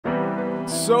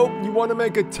So, you want to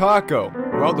make a taco?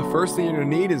 Well, the first thing you're going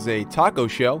to need is a taco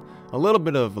shell, a little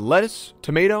bit of lettuce,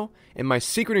 tomato, and my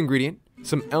secret ingredient,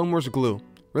 some Elmer's glue.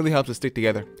 Really helps it stick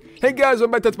together. Hey guys,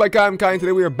 welcome back to TutsByKai. I'm Kai, and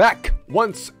today we are back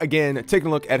once again taking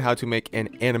a look at how to make an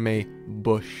anime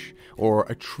bush or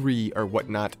a tree or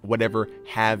whatnot, whatever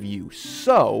have you.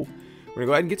 So, we're going to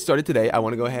go ahead and get started today. I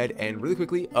want to go ahead and really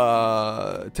quickly take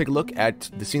a look at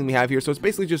the scene we have here. So it's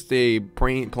basically just a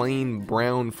plain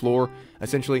brown floor,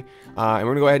 essentially. And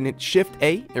we're going to go ahead and hit Shift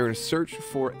A, and we're going to search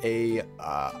for a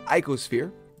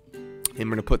icosphere. And we're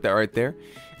going to put that right there.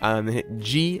 And then hit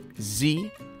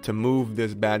GZ to move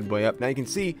this bad boy up. Now you can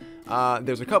see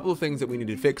there's a couple of things that we need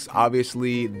to fix.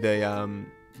 Obviously,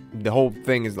 the whole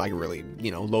thing is like really,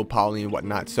 low poly and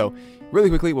whatnot. So really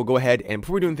quickly, we'll go ahead and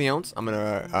before we do anything else, I'm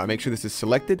gonna make sure this is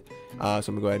selected. So I'm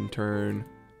gonna go ahead and turn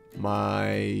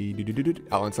my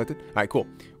outline selected. All right, cool.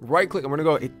 Right click. I'm gonna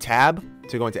go hit Tab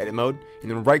to go into edit mode,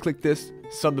 and then right click this,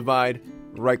 subdivide.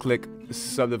 Right click,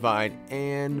 subdivide,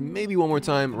 and maybe one more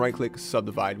time. Right click,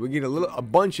 subdivide. We get a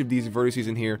bunch of these vertices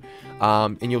in here,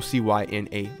 and you'll see why in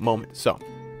a moment. So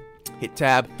hit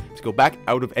Tab to go back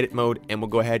out of edit mode, and we'll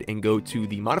go ahead and go to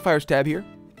the modifiers tab here,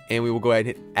 and we will go ahead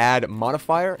and hit add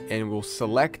modifier, and we'll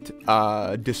select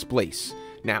displace.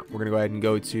 Now we're gonna go ahead and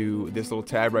go to this little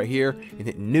tab right here and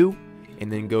hit new, and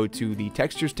then go to the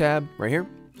textures tab right here.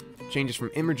 Changes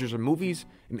from image or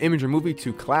movie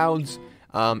to clouds,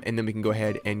 and then we can go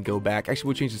ahead and go back. Actually,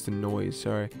 we'll change this to noise.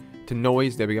 Sorry, to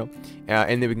noise. There we go.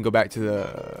 And then we can go back to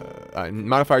the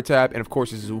modifier tab, and of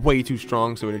course this is way too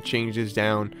strong, so we're gonna change this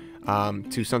down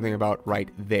to something about right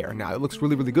there. Now it looks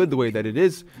really good the way that it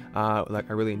is. Like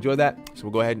I really enjoy that. So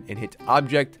we'll go ahead and hit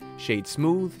object shade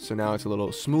smooth. So now it's a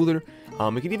little smoother.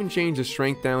 We can even change the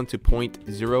strength down to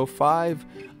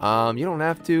 0.05. You don't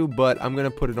have to, but I'm gonna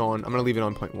put it on. I'm gonna leave it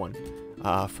on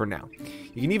 0.1 for now.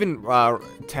 You can even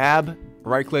tab,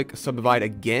 right click, subdivide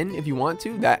again if you want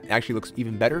to. That actually looks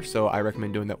even better. So I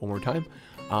recommend doing that one more time.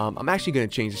 I'm actually gonna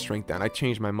change the strength down. I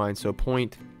changed my mind. So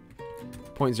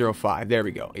 0.05. There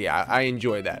we go. Yeah, I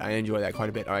enjoy that. I enjoy that quite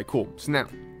a bit. All right, cool. So now,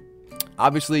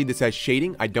 obviously, this has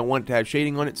shading. I don't want it to have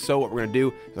shading on it. So what we're going to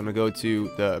do is I'm going to go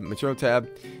to the material tab,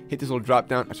 hit this little drop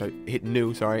down. Sorry, hit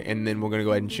new. Sorry. And then we're going to go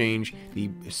ahead and change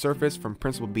the surface from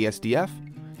principal BSDF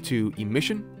to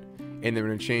emission. And then we're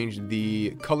going to change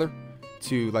the color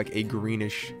to like a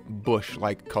greenish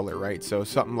bush-like color, right? So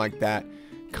something like that.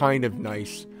 Kind of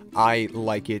nice. I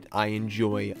like it. I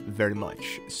enjoy very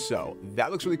much. So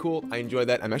that looks really cool. I enjoy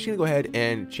that. I'm actually gonna go ahead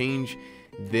and change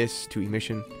this to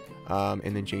emission,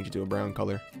 and then change it to a brown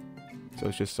color. So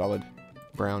it's just solid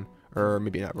brown, or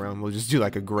maybe not brown. We'll just do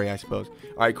like a gray, I suppose.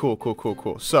 All right, cool.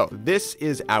 So this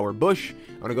is our bush.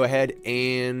 I'm gonna go ahead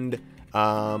and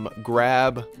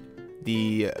grab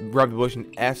the bush and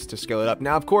S to scale it up.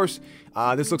 Now, of course,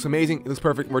 this looks amazing. It looks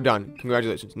perfect. We're done.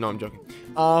 Congratulations. No, I'm joking.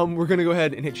 We're going to go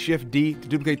ahead and hit Shift D to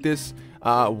duplicate this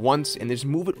once, and just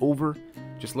move it over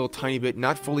just a little tiny bit,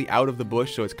 not fully out of the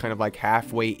bush, so it's kind of like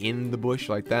halfway in the bush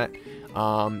like that.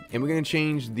 And we're going to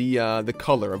change the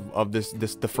color of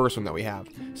the first one that we have.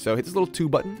 So hit this little 2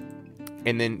 button,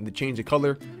 and then change the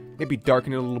color, maybe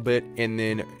darken it a little bit, and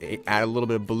then add a little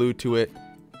bit of blue to it.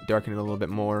 Darken it a little bit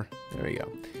more. There we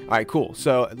go. All right, cool.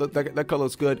 So that color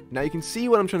looks good. Now you can see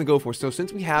what I'm trying to go for. So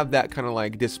since we have that kind of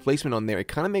like displacement on there, it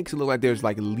kind of makes it look like there's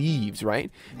like leaves, right?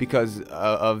 Because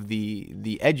of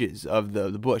the edges of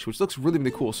the bush, which looks really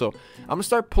cool. So I'm gonna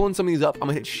start pulling some of these up. I'm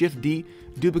gonna hit Shift D,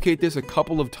 duplicate this a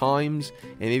couple of times,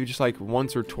 and maybe just like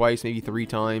once or twice, maybe 3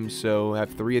 times. So I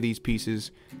have 3 of these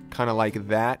pieces, kind of like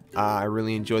that. I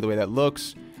really enjoy the way that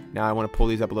looks. Now I want to pull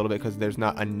these up a little bit because there's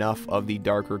not enough of the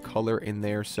darker color in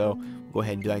there. So we'll go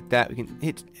ahead and do like that. We can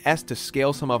hit S to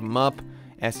scale some of them up,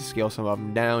 S to scale some of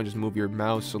them down. Just move your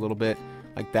mouse a little bit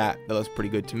like that. That looks pretty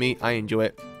good to me. I enjoy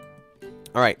it.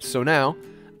 All right, so now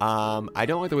I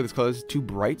don't like the way this color is too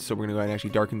bright, so we're gonna go ahead and actually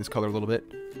darken this color a little bit,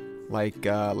 like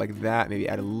that. Maybe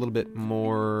add a little bit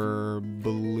more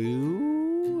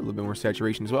blue, a little bit more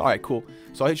saturation as well. All right, cool.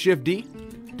 So I hit Shift D.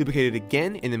 Duplicate it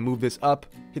again, and then move this up,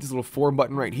 hit this little 4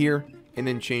 button right here, and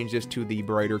then change this to the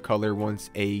brighter color once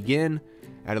again.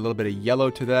 Add a little bit of yellow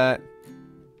to that,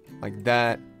 like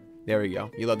that. There we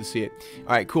go. You love to see it.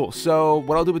 All right, cool. So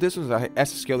what I'll do with this one is I'll hit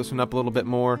S to scale this one up a little bit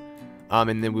more,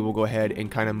 and then we will go ahead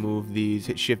and kind of move these,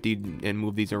 hit Shift D and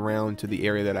move these around to the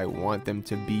area that I want them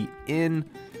to be in.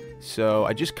 So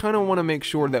I just kind of want to make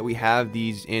sure that we have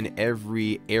these in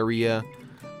every area.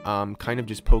 Kind of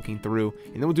just poking through,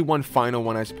 and then we'll do one final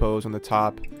one, I suppose, on the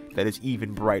top that is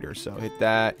even brighter. So hit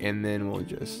that, and then we'll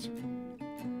just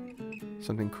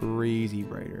something crazy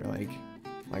brighter,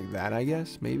 like that, I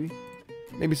guess. Maybe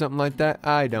something like that.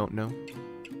 I don't know.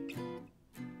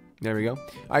 There we go. All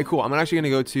right, cool. I'm actually going to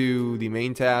go to the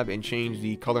main tab and change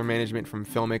the color management from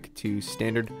filmic to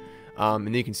standard. And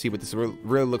then you can see what this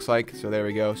really looks like. So there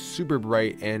we go. Super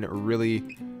bright and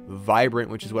really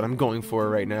vibrant, which is what I'm going for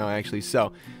right now, actually.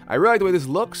 So I really like the way this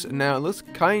looks. Now it looks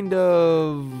kind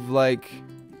of like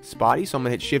spotty. So I'm going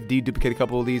to hit Shift D, duplicate a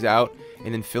couple of these out,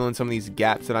 and then fill in some of these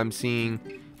gaps that I'm seeing,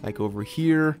 like over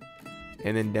here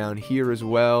and then down here as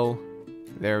well.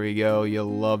 There we go. You'll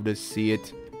love to see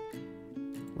it.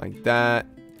 Like that.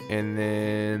 And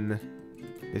then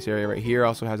this area right here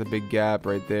also has a big gap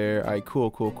right there. Alright,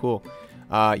 cool.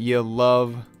 You'll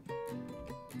love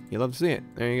to see it.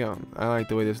 There you go. I like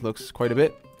the way this looks quite a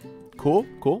bit. Cool.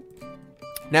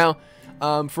 Now,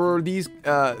 for this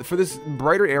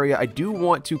brighter area, I do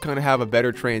want to kind of have a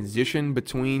better transition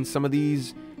between some of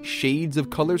these shades of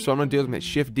color. So I'm going to do is I'm going to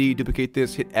hit Shift D, duplicate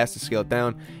this, hit S to scale it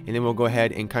down, and then we'll go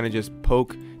ahead and kind of just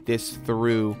poke this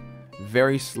through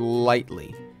very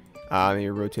slightly. Maybe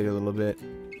rotate it a little bit,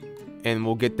 and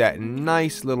we'll get that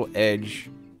nice little edge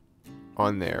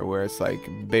on there where it's like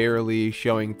barely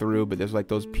showing through, but there's like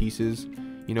those pieces,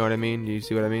 you know what I mean? Do you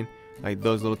see what I mean? Like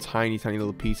those little tiny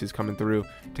little pieces coming through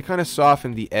to kind of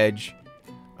soften the edge.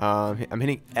 I'm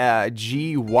hitting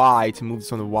GY to move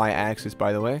this on the Y axis,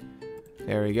 by the way.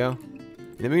 There we go.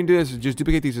 And then we can do this, just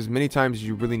duplicate these as many times as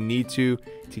you really need to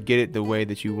get it the way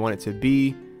that you want it to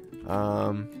be.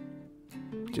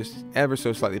 Just ever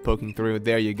so slightly poking through.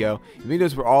 There you go. And we can do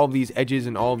this for all of these edges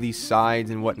and all of these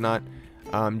sides and whatnot.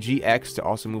 GX to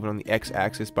also move it on the X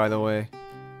axis, by the way.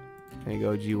 There you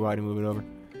go. GY to move it over.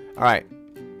 Alright.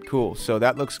 Cool. So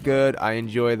that looks good. I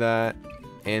enjoy that.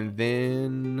 And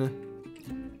then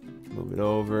move it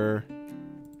over.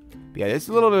 But yeah, it's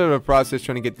a little bit of a process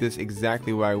trying to get this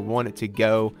exactly where I want it to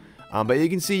go. But you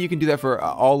can see you can do that for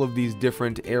all of these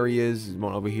different areas. There's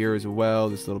one over here as well.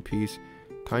 This little piece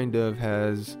kind of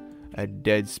has a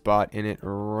dead spot in it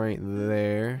right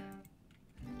there.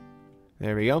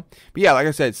 There we go. But yeah, like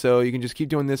I said, so you can just keep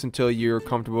doing this until you're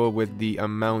comfortable with the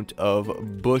amount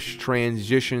of bush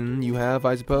transition you have,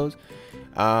 I suppose.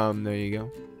 There you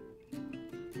go.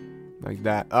 Like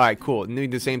that. Alright, cool. And do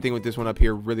the same thing with this one up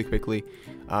here really quickly.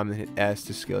 Then hit S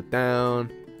to scale it down.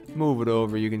 Move it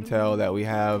over. You can tell that we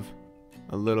have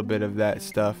a little bit of that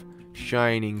stuff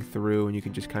shining through, and you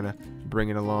can just kind of bring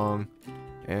it along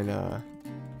and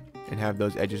have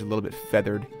those edges a little bit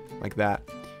feathered like that.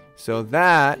 So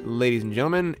that, ladies and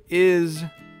gentlemen, is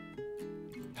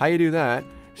how you do that.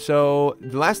 So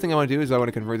the last thing I want to do is I want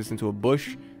to convert this into a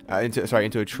bush,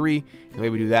 into a tree. And the way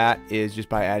we do that is just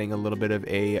by adding a little bit of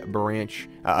a branch,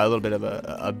 a little bit of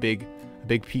a big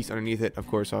piece underneath it. Of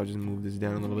course, I'll just move this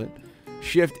down a little bit.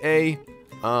 Shift A,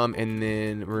 and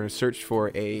then we're gonna search for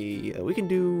we can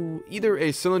do either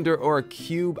a cylinder or a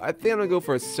cube. I think I'm gonna go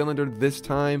for a cylinder this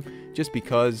time, just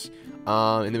because.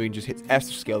 And then we can just hit S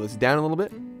to scale this down a little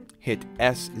bit. Hit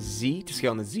SZ to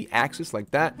scale on the Z axis like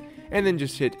that, and then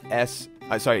just hit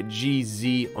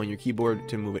GZ on your keyboard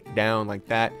to move it down like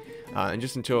that, and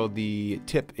just until the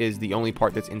tip is the only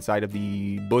part that's inside of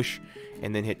the bush,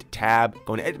 and then hit Tab,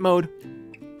 go into edit mode,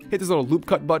 hit this little loop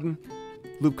cut button,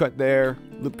 loop cut there,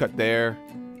 loop cut there,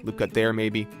 loop cut there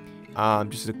maybe,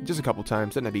 just a couple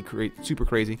times. Doesn't have to be super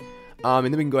crazy. And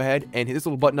then we can go ahead and hit this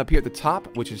little button up here at the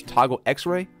top, which is toggle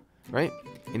X-ray, right?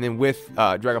 And then with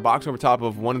drag a box over top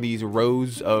of one of these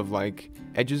rows of like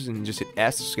edges and just hit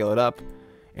S to scale it up.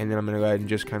 And then I'm gonna go ahead and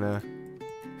just kind of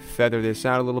feather this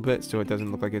out a little bit so it doesn't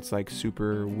look like it's like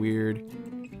super weird.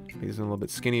 Make this one a little bit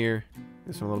skinnier.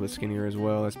 This one a little bit skinnier as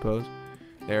well, I suppose.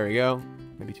 There we go.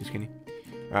 Maybe too skinny.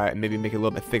 Alright, maybe make it a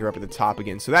little bit thicker up at the top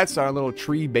again. So that's our little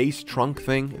tree base trunk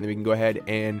thing. And then we can go ahead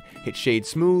and hit shade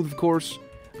smooth, of course.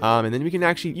 And then you can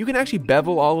actually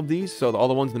bevel all of these. So all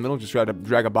the ones in the middle, just try to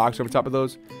drag a box over top of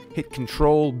those. Hit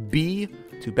Control B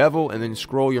to bevel, and then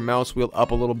scroll your mouse wheel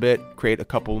up a little bit. Create a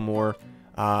couple more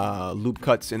loop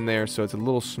cuts in there, so it's a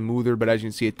little smoother. But as you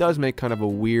can see, it does make kind of a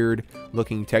weird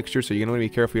looking texture. So you're gonna want to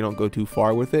be careful you don't go too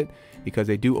far with it, because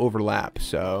they do overlap.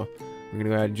 So we're gonna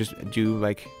go ahead and just do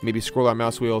like maybe scroll our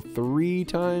mouse wheel 3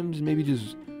 times, maybe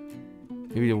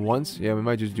do once. Yeah, we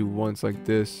might just do once like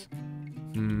this.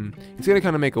 It's gonna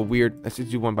kind of make a weird. Let's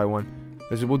just do one by one.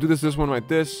 We'll do this one like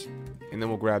this, and then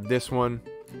we'll grab this one,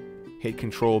 hit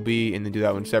Control B, and then do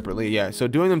that one separately. Yeah, so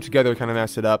doing them together kind of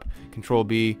messed it up. Control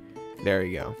B, there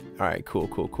you go. All right, cool.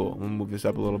 We'll move this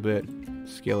up a little bit,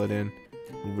 scale it in,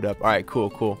 move it up. All right,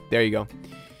 cool. There you go.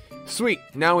 Sweet.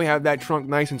 Now we have that trunk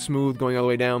nice and smooth going all the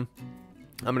way down.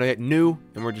 I'm gonna hit New,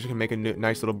 and we're just gonna make a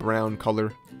nice little brown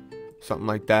color. Something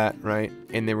like that, right?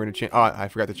 And then we're gonna change. Oh, I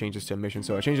forgot to change this to emission.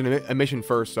 So I changed emission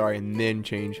first, sorry, and then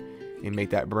change and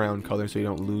make that brown color so you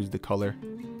don't lose the color.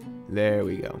 There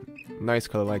we go. Nice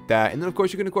color like that. And then of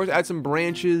course you can add some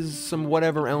branches, some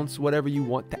whatever else, whatever you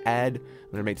want to add.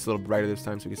 I'm gonna make this a little brighter this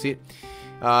time so you can see it.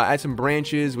 Add some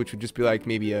branches, which would just be like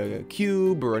maybe a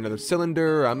cube or another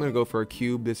cylinder. I'm gonna go for a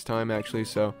cube this time actually,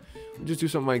 so we'll just do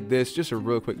something like this, just a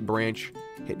real quick branch.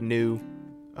 Hit new,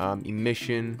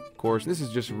 emission, of course. This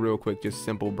is just real quick, just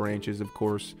simple branches, of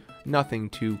course. Nothing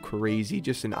too crazy,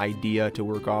 just an idea to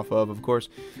work off of course.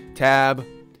 Tab,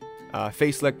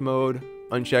 face select mode,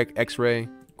 uncheck X-ray.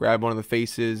 Grab one of the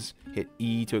faces, hit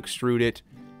E to extrude it,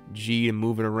 G to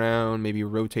move it around, maybe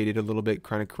rotate it a little bit,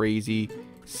 kind of crazy.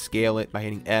 Scale it by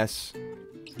hitting S.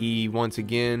 E once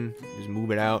again, just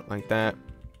move it out like that.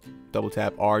 Double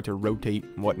tap R to rotate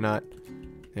and whatnot.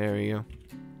 There we go.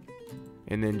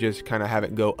 And then just kind of have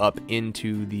it go up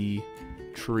into the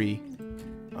tree,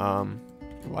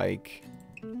 like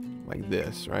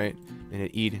this, right? And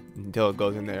hit E until it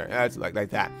goes in there. That's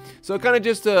like that. So kind of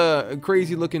just a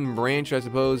crazy looking branch, I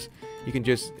suppose. You can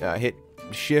just hit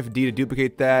Shift D to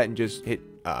duplicate that, and just hit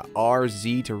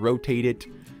RZ to rotate it.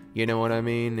 You know what I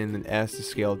mean? And then S to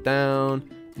scale it down,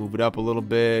 move it up a little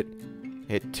bit.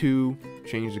 Hit 2,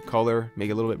 change the color, make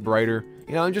it a little bit brighter.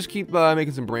 You know, and just keep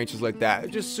making some branches like that.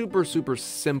 Just super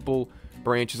simple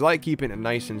branches. I like keeping it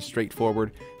nice and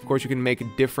straightforward. Of course, you can make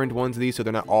different ones of these so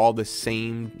they're not all the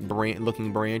same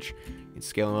looking branch. You can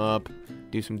scale them up,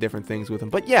 do some different things with them.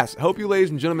 But yes, I hope you ladies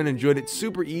and gentlemen enjoyed it.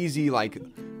 Super easy, like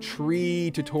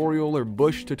tree tutorial or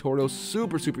bush tutorial.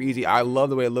 Super easy. I love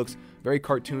the way it looks. Very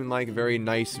cartoon-like, very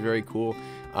nice, very cool.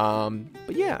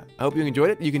 But yeah, I hope you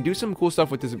enjoyed it. You can do some cool stuff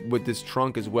with this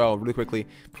trunk as well. Really quickly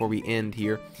before we end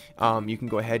here, you can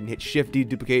go ahead and hit Shift D to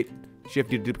duplicate. Shift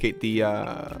D to duplicate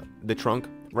the trunk.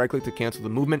 Right click to cancel the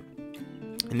movement,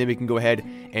 and then we can go ahead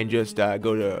and just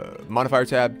go to Modifier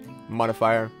tab,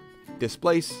 Modifier,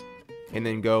 Displace, and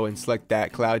then go and select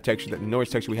that cloud texture, that noise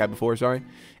texture we had before. Sorry,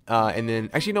 and then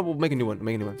actually no, we'll make a new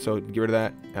one. So get rid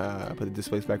of that. Put the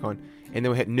displace back on, and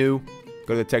then we'll hit New.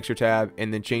 Go to the Texture tab,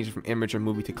 and then change it from Image or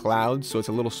Movie to Clouds, so it's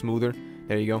a little smoother.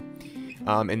 There you go.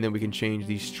 And then we can change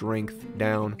the strength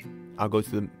down. I'll go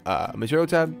to the Material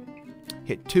tab,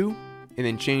 hit 2, and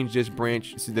then change this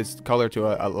branch, this color to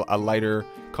a lighter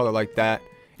color like that.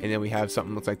 And then we have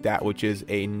something that looks like that, which is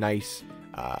a nice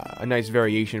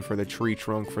variation for the tree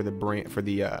trunk, for the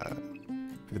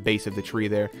base of the tree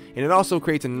there. And it also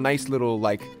creates a nice little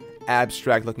like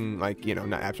abstract looking, like, you know,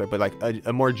 not abstract, but like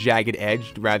a more jagged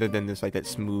edge rather than this like that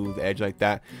smooth edge like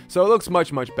that. So it looks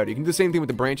much better. You can do the same thing with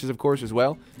the branches, of course, as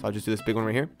well. So I'll just do this big one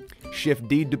right here. Shift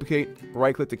D, duplicate,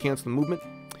 right click to cancel the movement.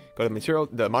 Go to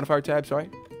the modifier tab, sorry.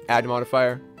 Add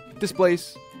modifier,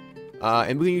 displace,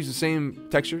 and we can use the same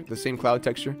texture, the same cloud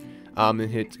texture.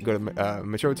 And go to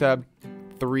material tab,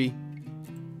 3,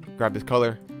 grab this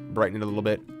color, brighten it a little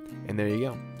bit, and there you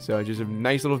go. So just a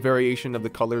nice little variation of the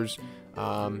colors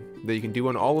that you can do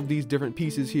on all of these different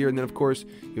pieces here. And then of course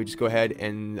you would just go ahead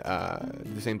and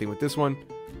do the same thing with this one.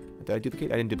 Did I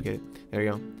duplicate? I didn't duplicate it. There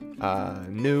you go.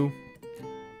 New.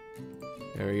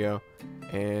 There we go.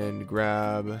 And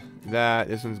grab that.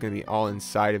 This one's going to be all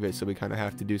inside of it, so we kind of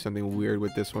have to do something weird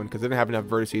with this one because it doesn't have enough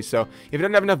vertices. So if it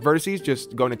doesn't have enough vertices,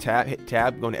 just go into tab, hit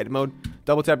tab, go into edit mode,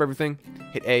 double tap everything,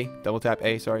 hit A, double tap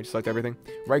A, sorry, select everything,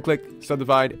 right click,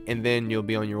 subdivide, and then you'll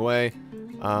be on your way.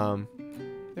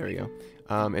 There we go.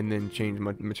 And then change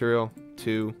material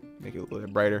to make it a little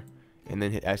bit brighter, and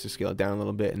then hit S to scale it down a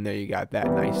little bit, and there you got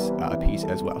that nice piece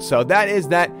as well. So that is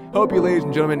that. Hope you ladies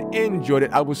and gentlemen enjoyed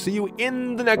it. I will see you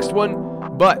in the next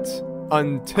one, but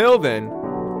until then,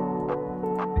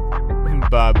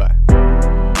 bye bye.